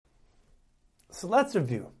So let's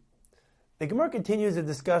review. The Gemara continues a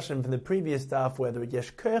discussion from the previous daf whether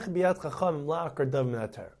yesh koach biyad chachamim la'akar dav min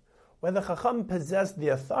haTorah, whether chacham possess the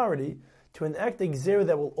authority to enact a gzera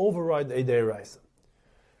that will override a deiraisa.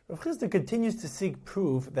 Rav Chisda continues to seek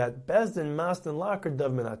proof that bezdin mastin la'akar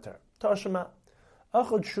dav min haTorah. Tashema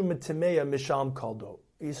achod truma timeya misham kaldo.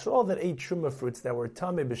 Yisrael that ate truma fruits that were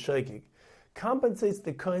tamei b'shoigig compensates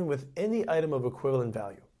the kohen with any item of equivalent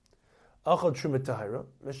value. Achod truma tahira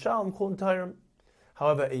misham chulin tahirim.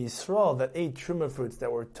 However, a Yisrael that ate truma fruits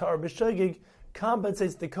that were tar b'shogig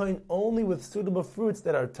compensates the kohen only with suitable fruits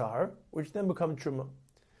that are tar, which then become truma.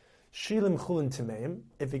 Shilim chulin timeim,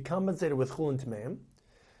 if he compensated with chulin timeim,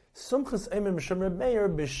 sumchas eimim misham Reb Meir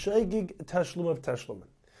b'shogig tashlum of tashlumin.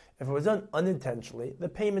 If it was done unintentionally, the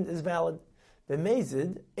payment is valid.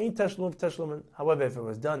 B'mezid ain't tashlum of tashlumin. However, if it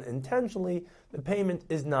was done intentionally, the payment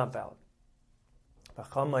is not valid.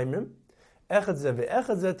 V'cham eimim. In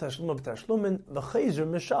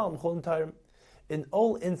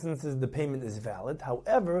all instances, the payment is valid.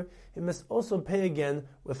 However, he must also pay again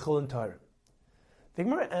with chulin tarim. The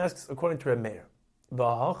Gemara asks, according to Reb Meir, in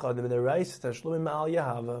the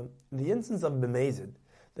instance of b'mezid,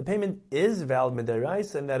 the payment is valid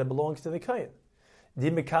midaraisa and that it belongs to the kohen.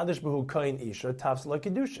 And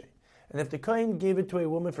if the kohen gave it to a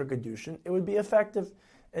woman for kedushin, it would be effective,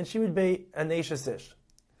 and she would be an eishes ish.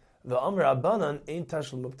 The Amr Abanan ain't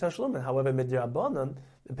tashlum of tashlumin. However, midrabanan,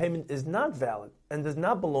 the payment is not valid and does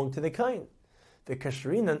not belong to the kohen. The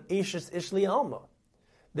kashrinan eishes ishli alma.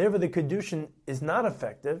 Therefore, the kedushin is not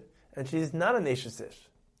effective, and she is not an eishes ish.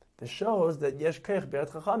 This shows that yesh keich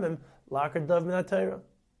b'yad chachamim la'akar dav min haTorah.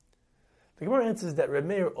 The Gemara answers that Reb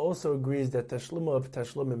Meir also agrees that tashluma of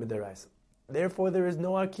tashlumim midaraisa. Therefore, there is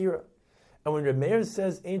no akira. And when Reb Meir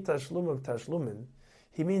says ain't tashlum of tashlumin,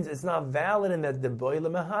 he means it's not valid in that that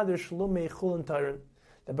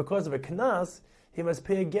because of a knas, he must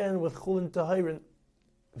pay again with chulin tahirin.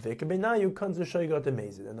 And the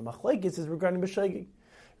machlekes is regarding b'shogig.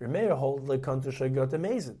 Reb Meir holds like kanzu shaygot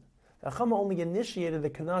amazed. The Chama only initiated the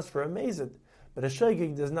knas for amazed, but a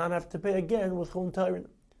shogig does not have to pay again with chulin tahirin.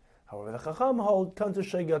 However, the Chacham hold kanzu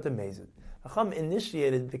shaygot amazed. The Chacham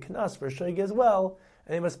initiated the knas for a shogig as well,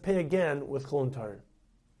 and he must pay again with chulin tahirin.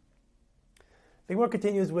 The Gemara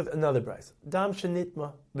continues with another brayso. Dam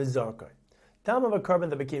shenitma v'zarkai. Dam of a carbon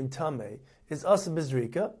that became tamei is asa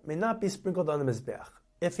b'zrika, may not be sprinkled on the mizbeach.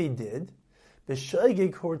 If he did,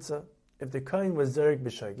 b'shoigig hortza, if the kohen was zarek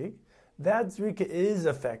b'shoigig, that zrika is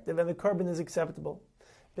effective and the carbon is acceptable.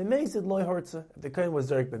 B'mezid loy hortza, if the kohen was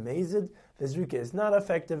zarek b'mezid, the zrika is not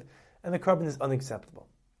effective and the carbon is unacceptable.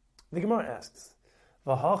 The Gemara asks,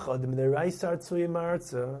 v'hacha d'midaraisa artzuya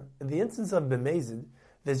ma'artza. In the instance of b'mezid,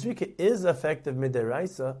 the zrika is effective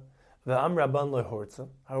midaraisa, the amraban lehortza.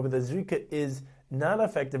 However, the zrika is not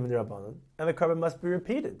effective midrabanan, and the carbon must be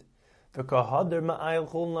repeated. The kahader ma'ayil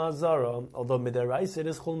chul nazara, although midaraisa it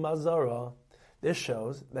is chul mazara. This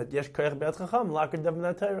shows that yesh koach b'yad chacham la'akar dav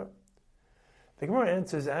min haTorah. The Gemara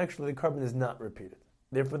answers actually the carbon is not repeated.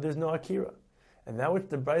 Therefore, there is no akira, and that which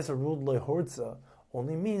the brayso ruled lehortza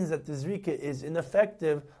only means that the zrika is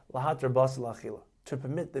ineffective lahatra basal achila, to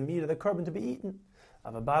permit the meat of the carbon to be eaten.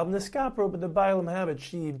 Of a bailam neskapro, but the bailam have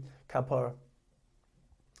achieved kapar.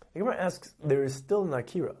 The Gemara asks, there is still an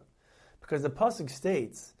akira, because the pasuk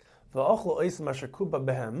states, "Va'ochlo oisem ashakuba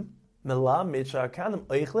behem melam mitshakanim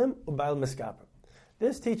oichlim u'bailam neskapro."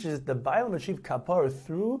 This teaches that the bailam achieved kapar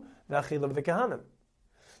through the achila of the kahanim.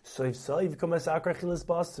 So if komas akar achilas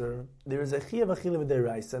baser, there is a chi of achila with their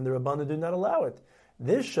rice, and the Rabbanu do not allow it.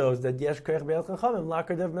 This shows that yesh koach b'yad chachamim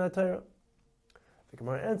la'akar dav min haTorah. The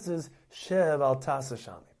Gemara answers, Shev al tasa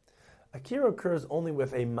shami. Akira occurs only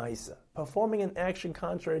with a maisa, performing an action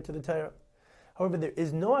contrary to the Torah. However, there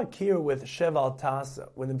is no akira with Shev al tasa,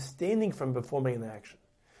 when abstaining from performing an action.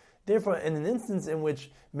 Therefore, in an instance in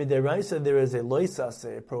which midaraisa there is a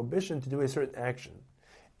loisase, a prohibition to do a certain action,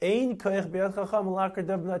 Ein koach b'yad chacham la'akar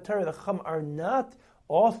dav min haTorah, the chacham are not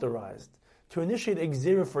authorized to initiate a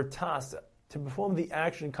gzera for tasa, to perform the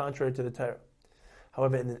action contrary to the Torah.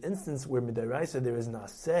 However, in an instance where midaraisa there is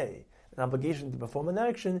naseh, an obligation to perform an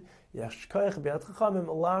action, yesh koach b'yad chachamim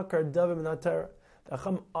la'akar dav min haTorah. The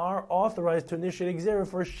chacham are authorized to initiate a gzera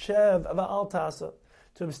for shev va'al tasa,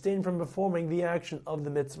 to abstain from performing the action of the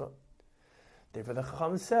mitzvah. Therefore, the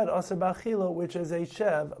chacham said aser b'achila, which is a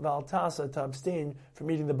shev va'al tasa, to abstain from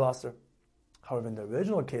eating the basar. However, in the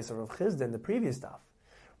original case of Rav Chisda in the previous daf,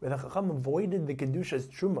 where the chacham avoided the kedusha's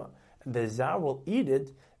truma and the zar will eat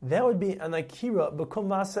it, that would be an akira b'kum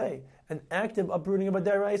maseh, an active uprooting of a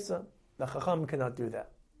deraisa. The chacham cannot do that.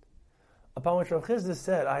 Upon which Rav Chisda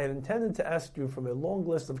said, I had intended to ask you from a long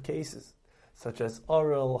list of cases such as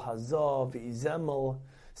Orel, Hazav, Izemel,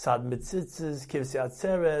 Sad Mitzitzes, Kivsiat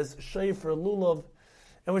Seres, Shayfer, Lulav,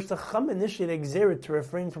 in which the Chacham initiated Gzera to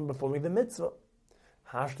refrain from performing the mitzvah.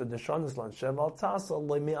 Hashta Deshanis Lan Shev Al Tasa,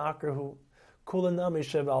 Leimi Akrahu, Kulanami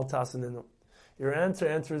Shev Al Tasaninu. Your answer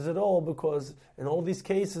answers it all, because in all these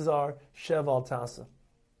cases are Shev Al Tasa.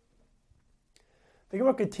 The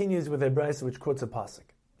Gemara continues with a brayso which quotes a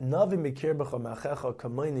pasuk. Navi mikir b'cha machecha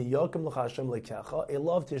kamayni yakim l'cha Hashem lekecha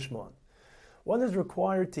elav tishmon. One is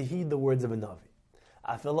required to heed the words of a Navi.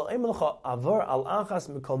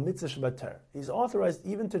 He's authorized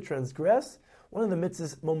even to transgress one of the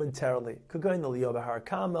mitzvahs momentarily.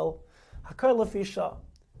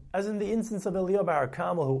 As in the instance of Eliyahu bar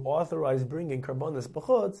Kamel, who authorized bringing karbanos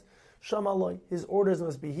b'chutz, shamaloi, his orders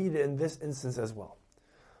must be heeded in this instance as well.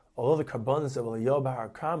 Although the karbanos of Eliyahu bar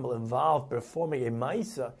Kamel involve performing a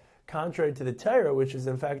ma'isa contrary to the Torah, which is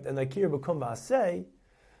in fact an akir b'kum v'aseh,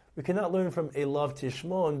 we cannot learn from a love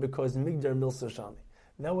tishmon because migdar milsa shami.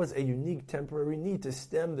 That was a unique temporary need to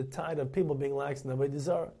stem the tide of people being lax in avodah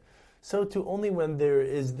zarah. So too, only when there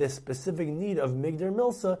is this specific need of migdar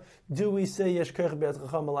milsa do we say yesh kech b'yat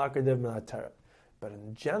chacham l'akar dev min ha'Torah. But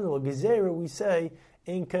in general gezerah we say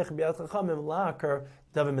ein kech b'yat chachamim l'akar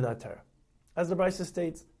dev min ha'Torah. As the Brisa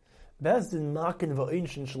states, Bezdin makin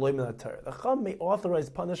v'oinshin shaloi min ha'Torah. The Chacham may authorize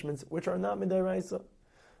punishments which are not midaraisa.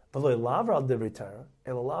 V'loi lavar al divrei Torah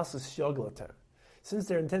el lasus syogla Torah. Since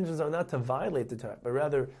their intentions are not to violate the Torah, but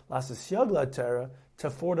rather lasus syogla Torah, to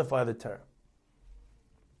fortify the Torah.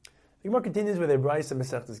 The Gemara continues with a brayso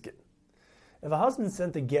Masechtas Gittin. If a husband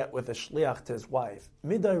sent a get with a shliach to his wife,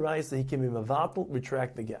 midaraisa he can be mevatel,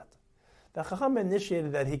 retract the get. The Chacham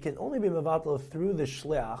initiated that he can only be mevatel through the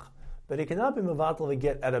shliach, but he cannot be mevatel the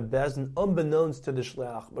get at a bezdin unbeknownst to the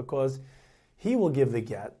shliach, because he will give the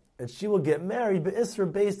get and she will get married, but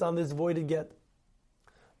isra based on this voided get.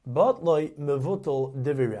 But loy mevutel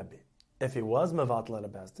divi Rebbe. If he was mevatel at a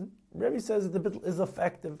bezdin, Rebbe says that the bittul is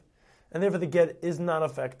effective, and therefore the get is not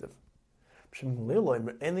effective.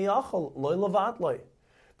 Shmuel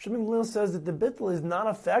says that the bittul is not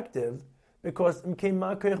effective because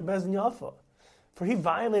for he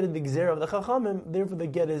violated the gzera of the chachamim, therefore the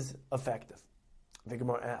get is effective. The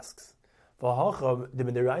Gemara asks, in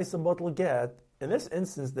this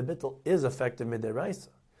instance the bittul is effective midiraisa,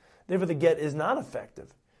 therefore the get is not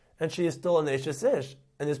effective, and she is still an eshes ish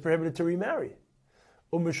and is prohibited to remarry.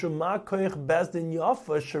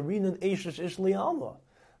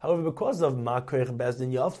 However, because of Ma'koich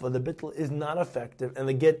Bezdin Yafa, the bittul is not effective, and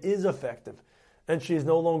the get is effective, and she is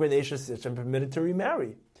no longer an Eshes Ish and permitted to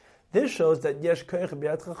remarry. This shows that Yesh Koich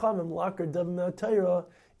B'yat Chachamim Lakar Dav Min HaTorah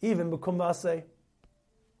even B'kum V'aseh.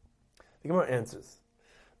 The Gemara answers,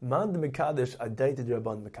 Man de Mekadesh Adaita de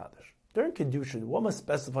Rabban Mekadesh. During Kedushin, one must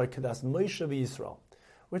specify Kedas Moshe v'Yisrael,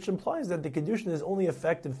 which implies that the Kedushin is only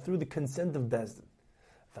effective through the consent of Bezdin.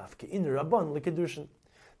 V'afke'in Rabban l'Kedushin.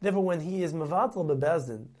 Therefore, when he is mevatel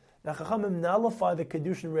bebezdin, the Chachamim nullify the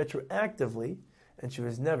kedushin retroactively, and she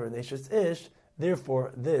was never an eshes ish.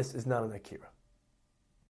 Therefore, this is not an akira.